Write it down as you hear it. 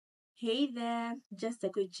Hey there, just a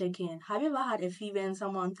quick check-in. Have you ever had a fever and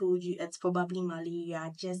someone told you it's probably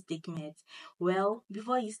malaria? Just take meds. Well,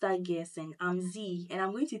 before you start guessing, I'm Z and I'm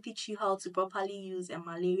going to teach you how to properly use a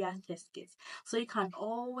malaria test kit so you can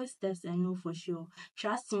always test and know for sure.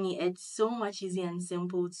 Trust me, it's so much easy and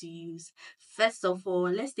simple to use. First of all,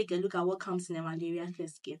 let's take a look at what comes in a malaria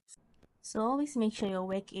test kit. So always make sure your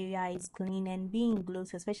work area is clean and be in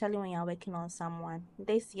gloves, especially when you're working on someone.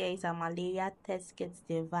 This here is a malaria test kit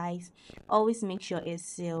device. Always make sure it's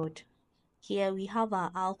sealed. Here we have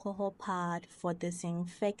our alcohol pad for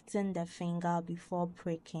disinfecting the finger before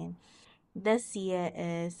pricking. This here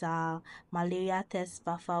is our malaria test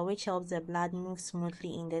buffer, which helps the blood move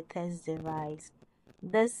smoothly in the test device.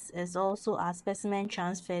 This is also a specimen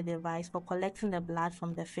transfer device for collecting the blood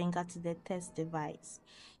from the finger to the test device.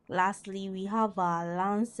 Lastly, we have our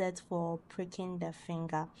lancet for pricking the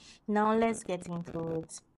finger. Now let's get into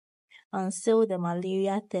it. Unseal the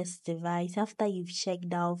malaria test device after you've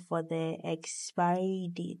checked out for the expiry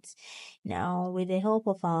date. Now, with the help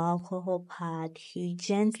of our alcohol pad, you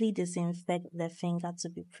gently disinfect the finger to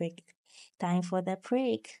be pricked. Time for the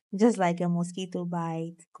prick, just like a mosquito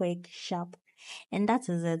bite, quick, sharp. And that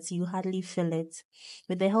is it, you hardly feel it.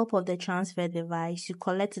 With the help of the transfer device, you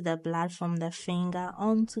collect the blood from the finger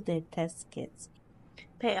onto the test kit.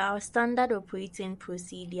 Per our standard operating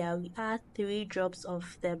procedure, we add 3 drops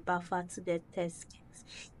of the buffer to the test kit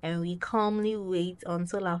and we calmly wait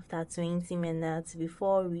until after 20 minutes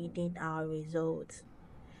before reading our results.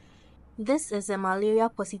 This is a malaria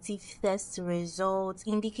positive test result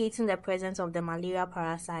indicating the presence of the malaria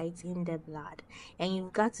parasite in the blood, and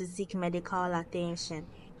you've got to seek medical attention.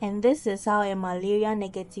 And this is how a malaria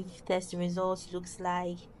negative test result looks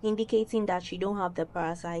like, indicating that you don't have the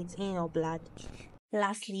parasite in your blood.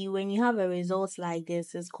 Lastly, when you have a result like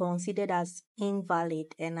this, it's considered as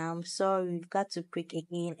invalid, and I'm sorry, you've got to prick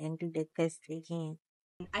again and do the test again.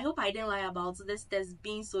 I hope I didn't lie about this test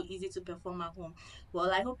being so easy to perform at home.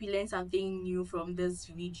 Well, I hope you learned something new from this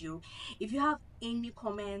video. If you have any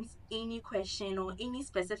comments, any question, or any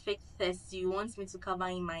specific tests you want me to cover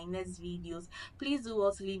in my next videos, please do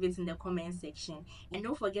also leave it in the comment section. And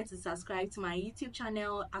don't forget to subscribe to my YouTube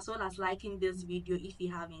channel as well as liking this video if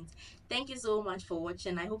you haven't. Thank you so much for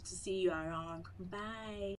watching. I hope to see you around.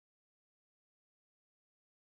 Bye.